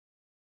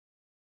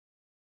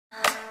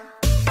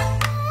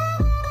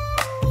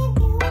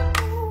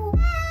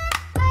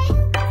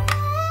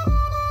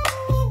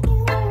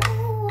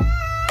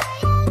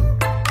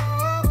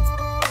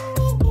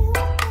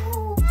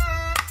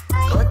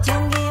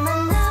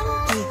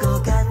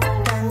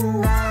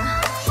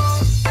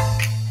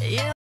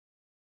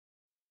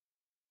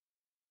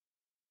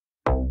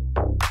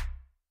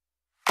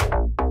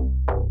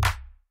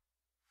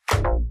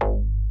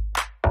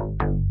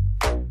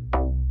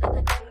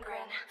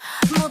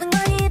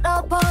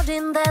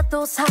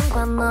버린데도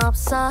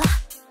상관없어.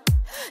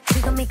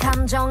 지금 이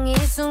감정이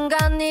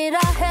순간이라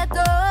해도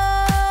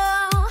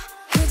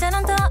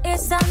이제는 더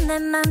이상 내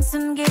맘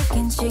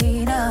숨기긴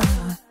싫어.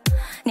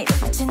 네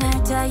눈빛이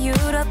날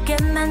자유롭게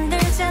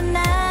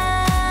만들잖아.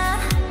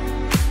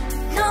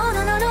 No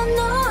no no no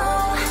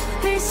no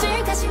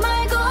의식하지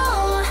말고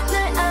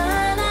날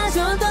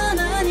안아줘.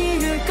 더는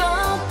잃을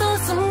것도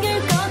숨길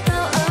것도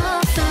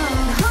없어.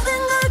 모든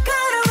걸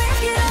걸어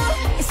with you.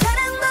 이 사랑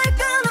널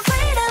gonna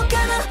fade out.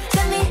 Gonna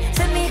set me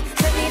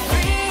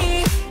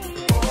free.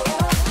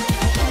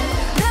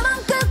 내 맘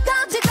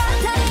끝까지 갈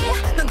테니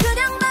넌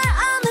그냥 날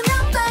안으면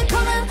돼.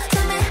 Come on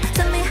set me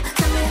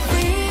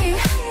free.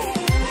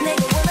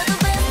 내가 원하던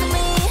best of me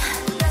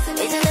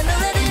이제 난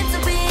ready to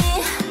be.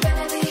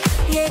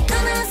 Yeah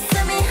gonna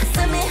set me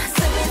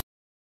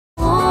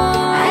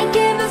I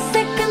give a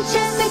second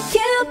chance to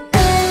Cupid.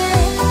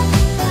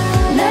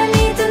 날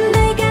믿은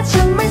내가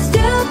정말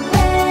stupid.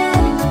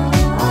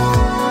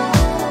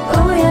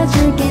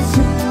 보여줄게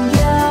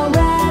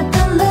숨겨왔던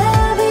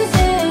love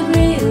isn't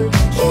real.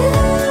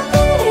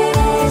 Cupid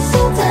is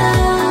so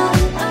down.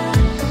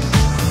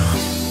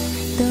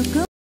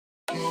 또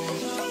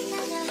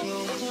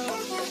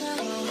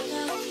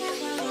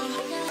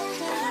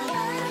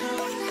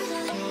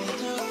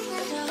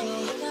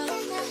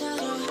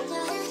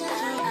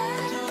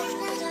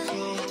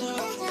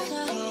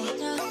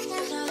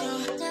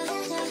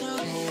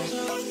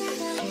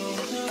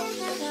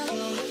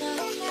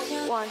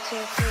One, two,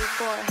 three,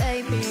 four.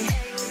 Baby,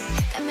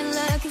 got me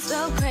looking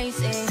so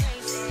crazy.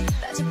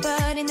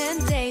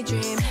 빠져버리는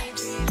daydream.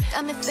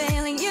 Got me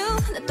feeling you.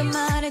 나 또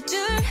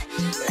말해줄래.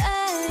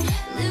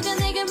 누가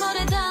내게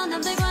뭐래도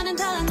남들과는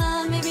달라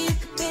넌. Maybe you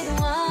could be the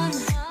one.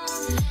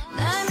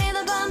 날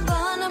믿어봐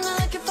한번. I'm not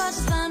looking for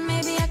just fun.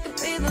 Maybe I could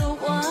be the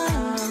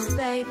one.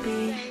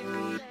 Baby,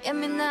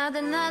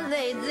 예민하다 난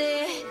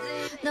lately.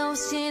 너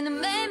없이는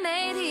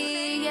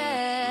매일매일이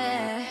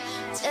yeah.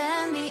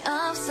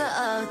 재미없어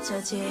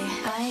어쩌지.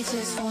 I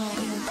just want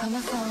you to call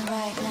my phone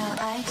right now.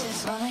 I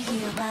just wanna hear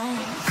your mind.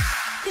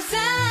 Cause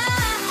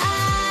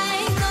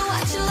I know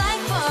what you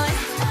like boy.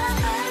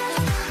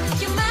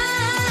 You're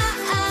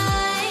mine.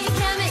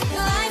 Can't make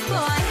you like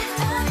boy.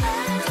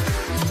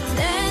 내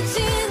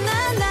지난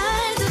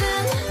날들은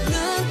눈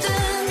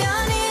뜨면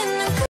있는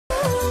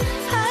cool.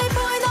 Hi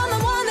boy 너만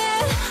원해.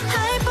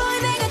 Hi boy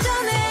내가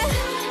전해.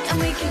 And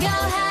we can go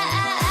high.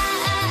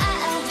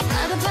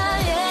 나도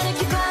발에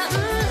이렇게 봐.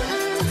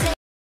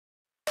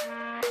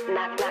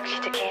 Knock knock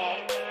시작해.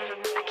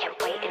 I can't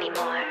wait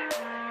anymore.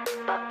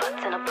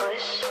 Button a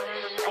push.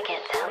 I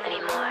can't tell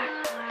anymore.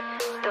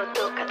 또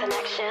똑같은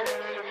action.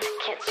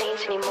 Can't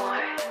change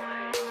anymore.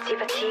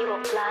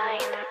 집어치워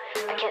blind.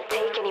 I can't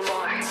take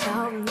anymore.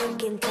 처음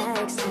느낀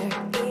texture.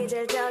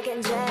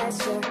 이질적인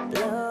gesture.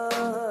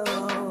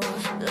 Low,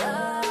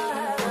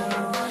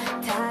 low.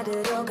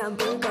 다리로 간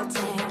불꽃에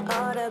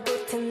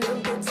얼어붙은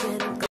눈빛은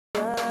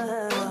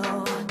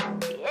glow.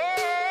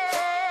 Yeah.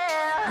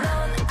 넌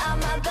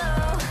아마도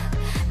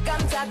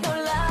깜짝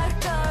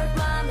놀랄걸.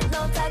 맘에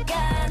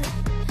놓다간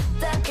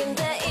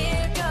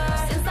따끈대일걸.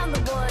 Since I'm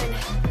the one,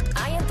 I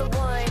am the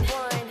one.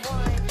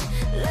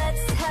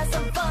 Let's have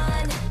some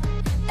fun.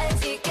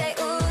 애지게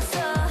웃어.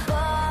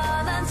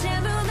 뻔한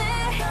질문에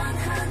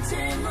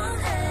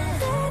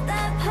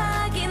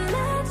대답하기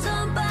날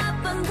좀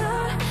바쁜 걸.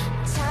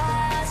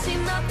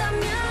 자신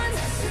없다면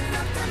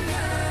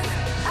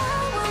I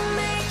will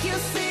make you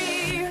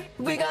see.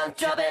 We gon'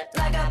 drop it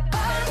like a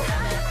bomb.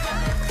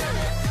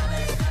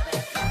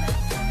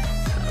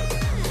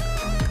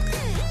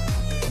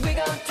 We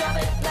gon' drop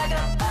it like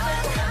a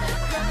bomb.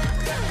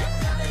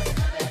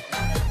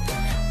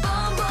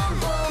 Boom, boom,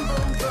 boom,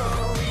 boom,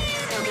 boom.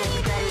 So get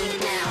ready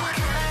now.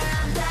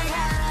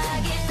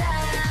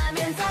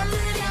 감당하겠다면서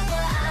두려워.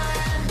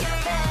 I'm your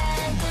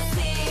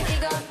fantasy.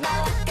 이건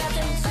나와 같은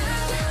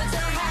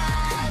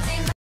주저하지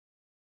마.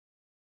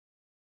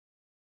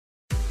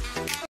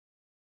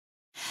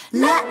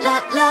 La la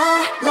la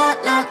la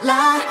la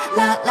la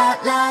la la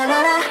la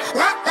la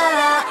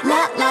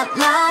la la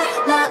la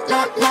la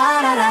la la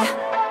la la.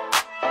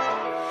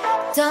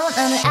 Don't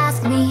ever ask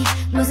me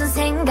무슨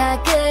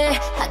생각을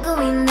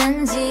하고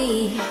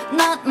있는지.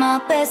 Not my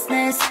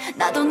business.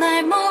 나도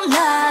날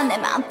몰라. 내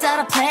맘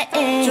따라 play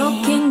it.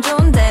 좋긴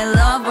좋은데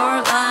love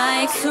or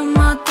like.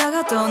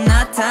 숨었다가 또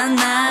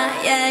나타나.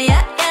 Yeah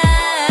yeah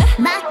yeah.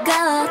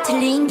 맞고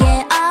틀린 게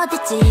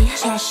어딨지.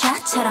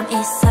 샷처럼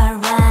it's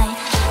alright.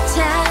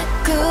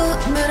 자꾸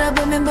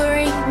물어보면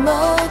boring.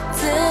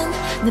 뭐든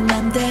내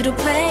맘대로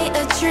play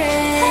a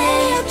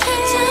trick.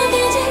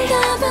 정해진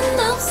답은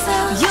없어.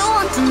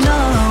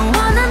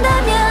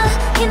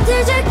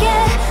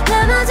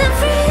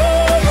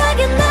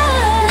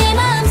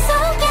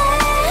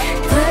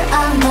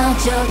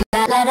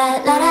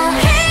 라라라라.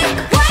 Hey,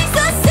 why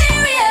so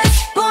serious?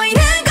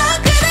 보이는 거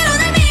그대로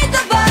날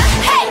믿어봐.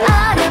 Hey,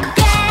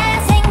 어렵게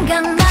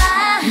생각마.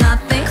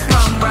 Nothing's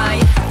wrong,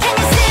 right? Can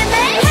you see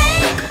me?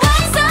 Hey,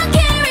 why so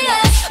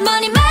curious?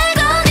 머니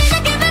말고 네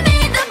느낌을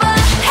믿어봐.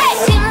 Hey,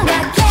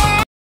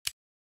 심각해.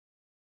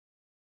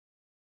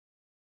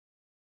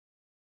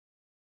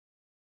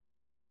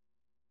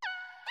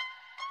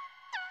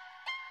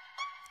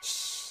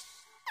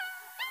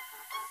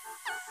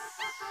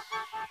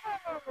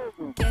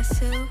 Guess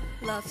who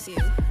loves you?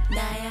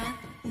 나야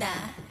나.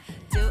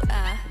 Do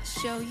I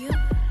show you?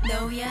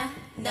 No야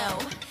no.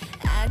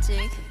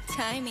 아직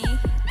타임이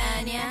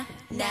아니야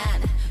난.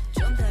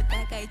 좀 더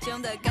가까이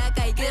좀 더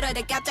가까이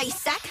그러다 갑자기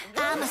싹.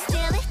 I'ma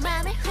steal it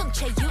맘을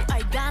훔쳐. You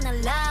are gonna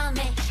love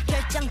me.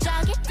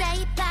 결정적일 때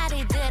이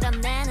발을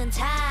드러내는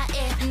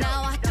타입.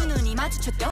 나와 두 눈이 마주쳐도